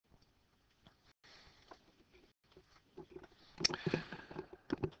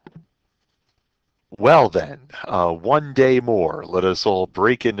Well then, one day more. Let us all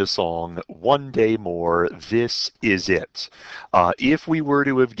break into song. One day more. This is it. If we were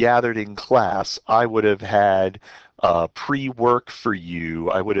to have gathered in class, I would have had pre-work for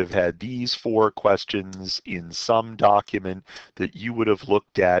you. I would have had these 4 questions in some document that you would have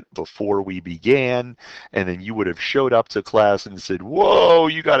looked at before we began, and then you would have showed up to class and said, "Whoa,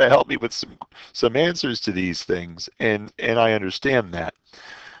 you got to help me with some answers to these things," and I understand that.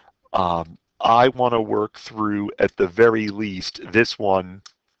 I want to work through, at the very least, this one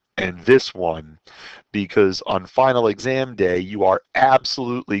and this one, because on final exam day, you are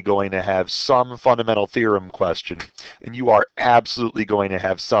absolutely going to have some fundamental theorem question, and you are absolutely going to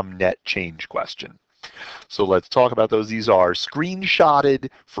have some net change question. So let's talk about those. These are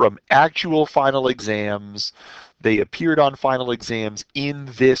screenshotted from actual final exams. They appeared on final exams in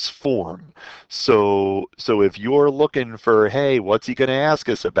this form. So if you're looking for, hey, what's he going to ask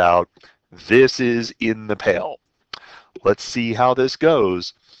us about? This is in the pail. Let's see how this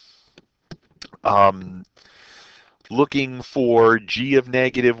goes. Looking for g of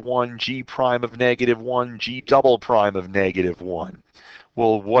 -1, g prime of -1, g double prime of -1.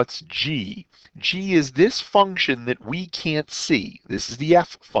 Well, what's g? G is this function that we can't see. This is the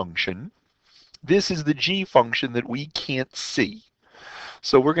f function. This is the g function that we can't see.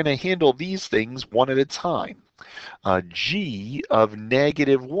 So we're going to handle these things one at a time. G of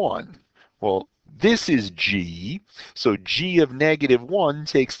 -1. Well, this is g, so g of -1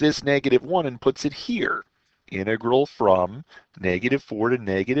 takes this -1 and puts it here. Integral from -4 to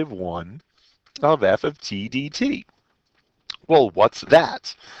 -1 of f of t dt. Well, what's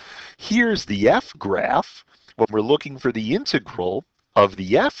that? Here's the f graph. When we're looking for the integral of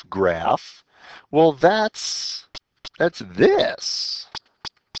the f graph, well, that's this.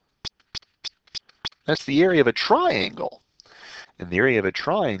 That's the area of a triangle. And the area of a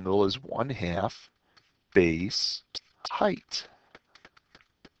triangle is 1/2 base height.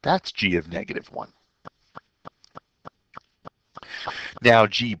 That's g of -1. Now,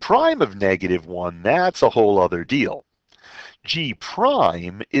 g prime of -1, that's a whole other deal. G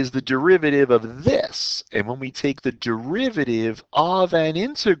prime is the derivative of this. And when we take the derivative of an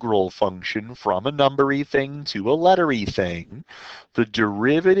integral function from a numbery thing to a lettery thing, the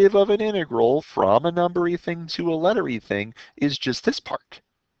derivative of an integral from a numbery thing to a lettery thing is just this part.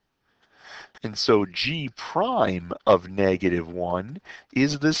 And so g prime of -1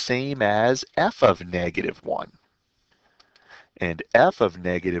 is the same as f of -1. And f of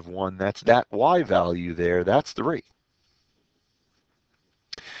 -1, that's that y value there, that's 3.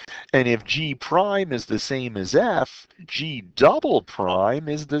 And if g prime is the same as f, g double prime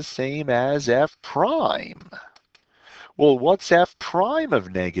is the same as f prime. Well, what's f prime of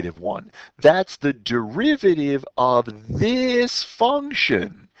 -1? That's the derivative of this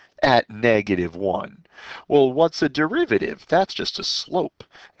function at -1. Well, what's a derivative? That's just a slope.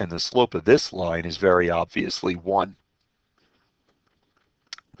 And the slope of this line is very obviously 1.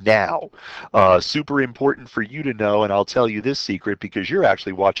 Now, super important for you to know, and I'll tell you this secret because you're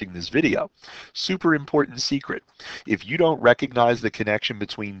actually watching this video. Super important secret. If you don't recognize the connection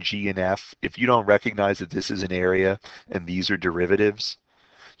between G and F, if you don't recognize that this is an area and these are derivatives,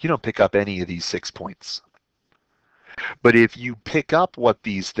 you don't pick up any of these 6 points. But if you pick up what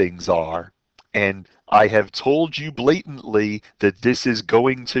these things are, and I have told you blatantly that this is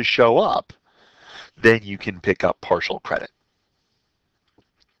going to show up, then you can pick up partial credit.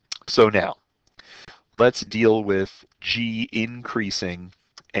 So now, let's deal with G increasing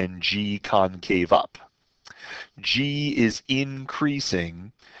and G concave up. G is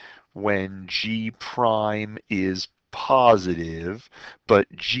increasing when G prime is positive,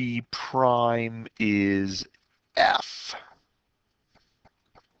 but G prime is F.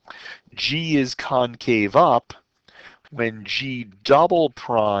 G is concave up when G double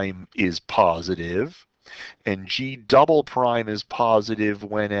prime is positive, and G double prime is positive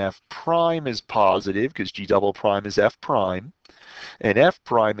when F prime is positive, because G double prime is F prime, and F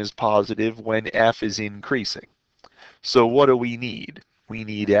prime is positive when F is increasing. So what do we need? We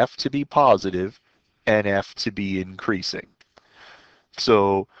need F to be positive and F to be increasing.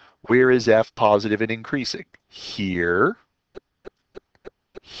 So where is F positive and increasing? Here,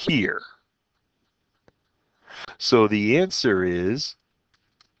 here. So the answer is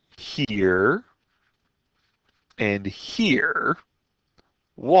here and here.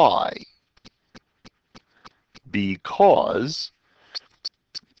 Why? Because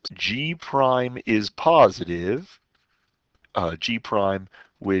G prime is positive, G prime,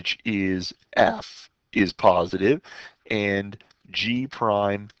 which is F, is positive, and G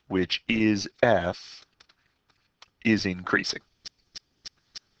prime, which is F, is increasing.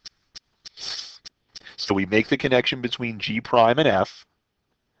 So we make the connection between G prime and F,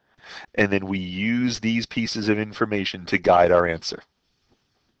 and then we use these pieces of information to guide our answer.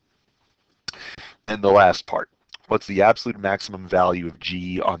 And the last part, what's the absolute maximum value of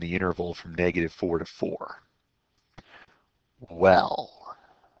G on the interval from -4 to 4? Well,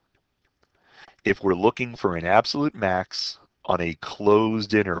 if we're looking for an absolute max on a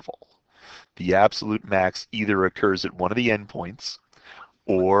closed interval, the absolute max either occurs at one of the endpoints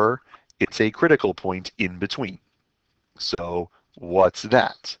or it's a critical point in between. So what's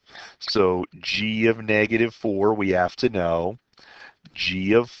that? So G of -4 we have to know.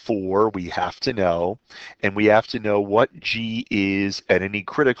 G of 4 we have to know. And we have to know what G is at any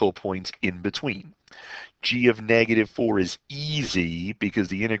critical point in between. G of -4 is easy because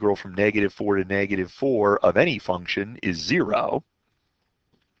the integral from -4 to -4 of any function is 0.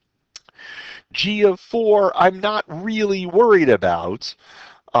 G of 4 I'm not really worried about,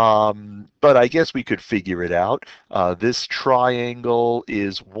 but I guess we could figure it out. This triangle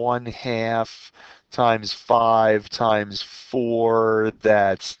is 1/2 times 5 times 4,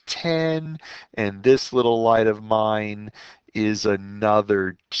 that's 10, and this little light of mine is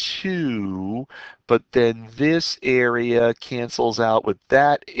another 2, but then this area cancels out with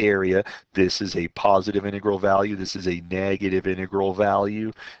that area. This is a positive integral value, this is a negative integral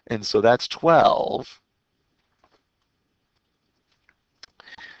value, and so that's 12.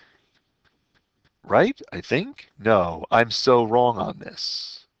 Right? I think? No, I'm so wrong on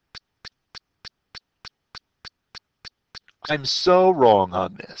this. I'm so wrong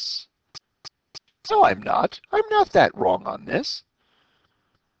on this. No, I'm not. I'm not that wrong on this.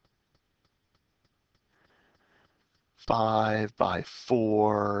 5 by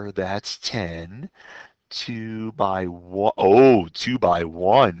 4, that's 10. 2 by 1, oh, 2 by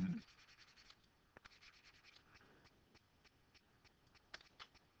 1.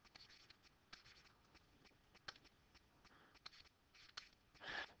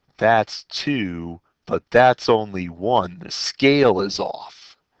 That's 2, but that's only 1. The scale is off.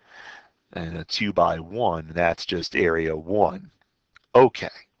 And a 2 by 1, that's just area 1. Okay,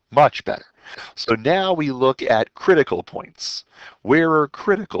 much better. So now we look at critical points. Where are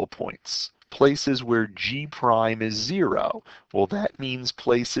critical points? Places where G prime is 0. Well, that means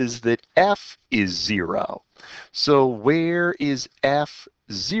places that F is 0. So where is F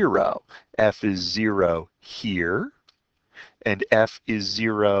 0? F is 0 here, and F is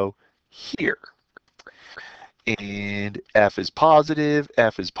 0 here. And F is positive,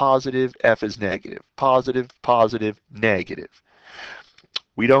 F is positive, F is negative. Positive, positive, negative.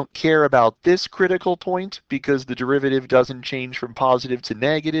 We don't care about this critical point because the derivative doesn't change from positive to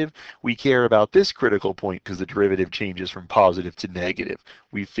negative. We care about this critical point because the derivative changes from positive to negative.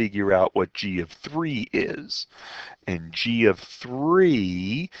 We figure out what G of 3 is. And G of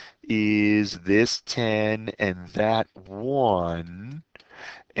 3 is this 10 and that 1.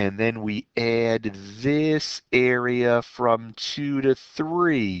 And then we add this area from 2 to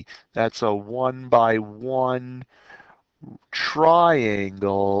 3. That's a 1 by 1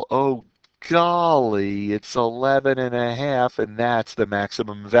 triangle. Oh golly, it's 11.5, and that's the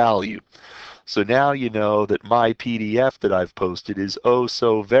maximum value. So now you know that my PDF that I've posted is oh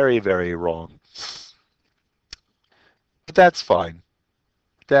so very, very wrong. But that's fine.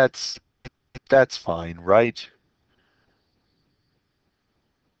 That's fine, right?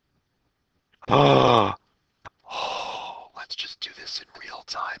 Oh, let's just do this in real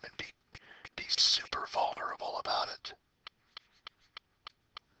time and be super vulnerable about it.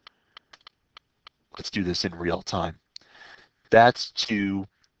 Let's do this in real time. That's 2,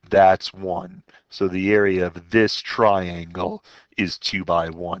 that's 1. So the area of this triangle is 2 by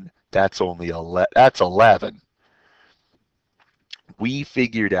 1. That's only 11. We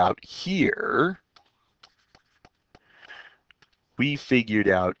figured out here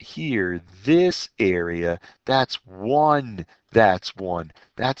this area, that's 1, that's 1.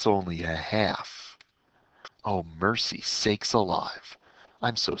 That's only a half. Oh, mercy sakes alive.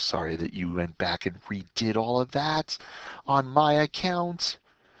 I'm so sorry that you went back and redid all of that on my account.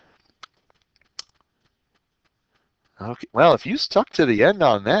 Okay, well, if you stuck to the end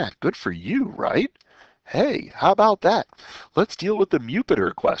on that, good for you, right? Hey, how about that? Let's deal with the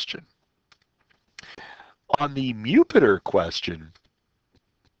Mupiter question. On the Mupiter question,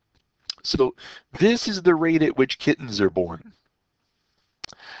 so this is the rate at which kittens are born.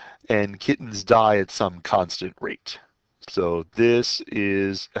 And kittens die at some constant rate. So this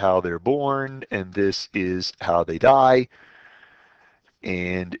is how they're born, and this is how they die.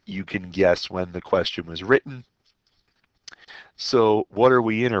 And you can guess when the question was written. So what are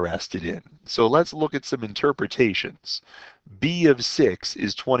we interested in? So let's look at some interpretations. B of 6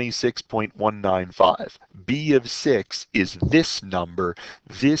 is 26.195. B of 6 is this number.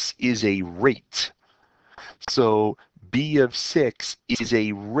 This is a rate. So B of 6 is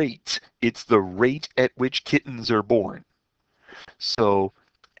a rate. It's the rate at which kittens are born. So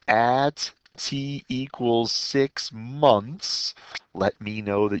at t equals 6 months, let me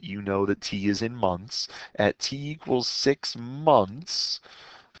know that you know that t is in months. At t equals 6 months,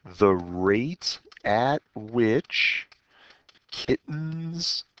 the rate at which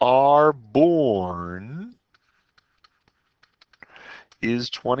kittens are born is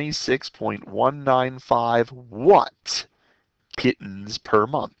 26.195 what? Kittens per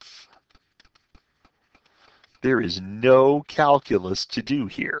month. There is no calculus to do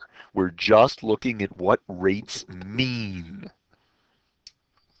here. We're just looking at what rates mean.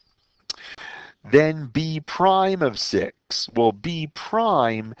 Then B prime of 6. Well, B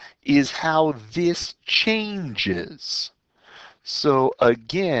prime is how this changes. So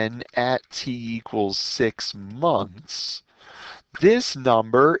again, at t equals 6 months, this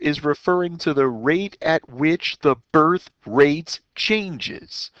number is referring to the rate at which the birth rate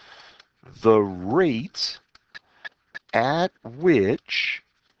changes. The rate at which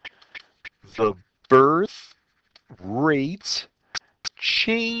the birth rate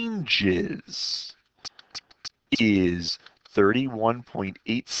changes is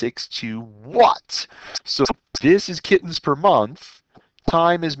 31.862 what? So this is kittens per month.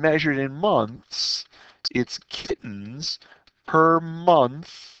 Time is measured in months. It's kittens per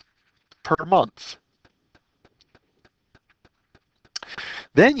month per month.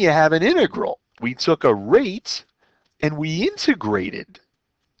 Then you have an integral. We took a rate and we integrated.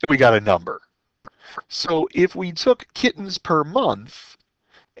 We got a number. So if we took kittens per month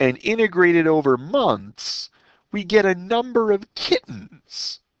and integrated over months, we get a number of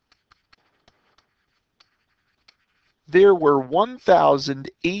kittens. There were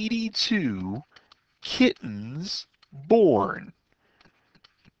 1,082 kittens born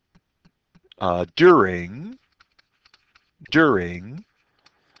during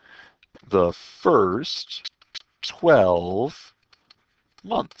the first 12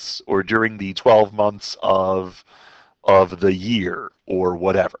 months, or during the 12 months of the year, or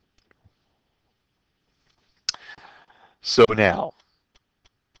whatever. So now,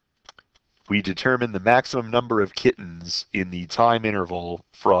 we determine the maximum number of kittens in the time interval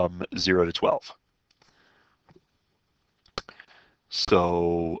from 0 to 12.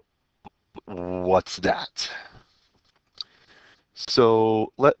 So what's that?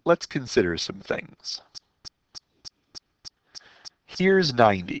 So let's consider some things. Here's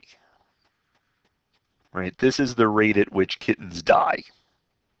 90. Right? This is the rate at which kittens die.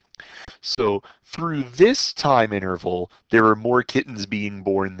 So through this time interval, there are more kittens being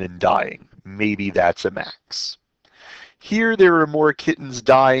born than dying. Maybe that's a max. Here there are more kittens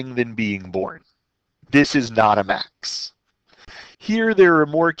dying than being born. This is not a max. Here there are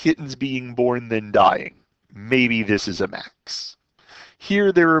more kittens being born than dying. Maybe this is a max.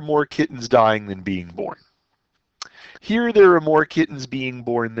 Here there are more kittens dying than being born. Here there are more kittens being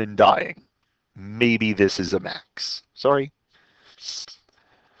born than dying. Maybe this is a max. Sorry.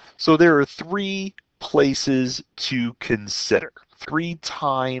 So there are 3 places to consider, 3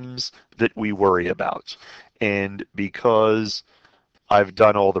 times that we worry about. And because I've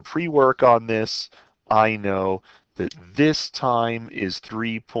done all the pre-work on this, I know that this time is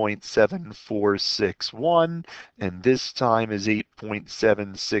 3.7461, and this time is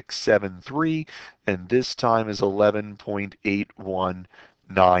 8.7673, and this time is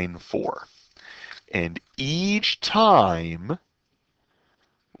 11.8194. And each time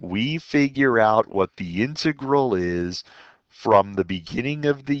we figure out what the integral is from the beginning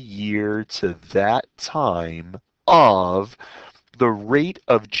of the year to that time of the rate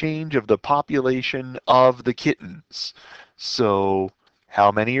of change of the population of the kittens. So how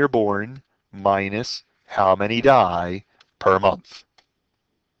many are born minus how many die per month.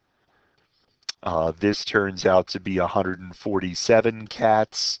 This turns out to be 147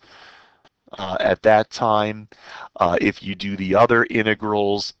 cats at that time. If you do the other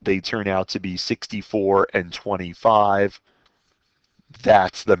integrals, they turn out to be 64 and 25.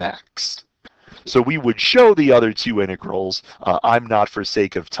 That's the max. So we would show the other 2 integrals. I'm not for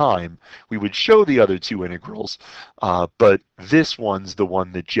sake of time. We would show the other 2 integrals, but this one's the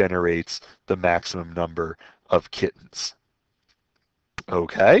one that generates the maximum number of kittens.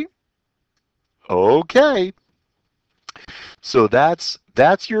 Okay? Okay. So that's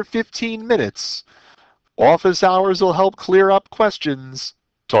your 15 minutes. Office hours will help clear up questions.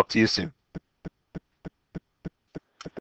 Talk to you soon.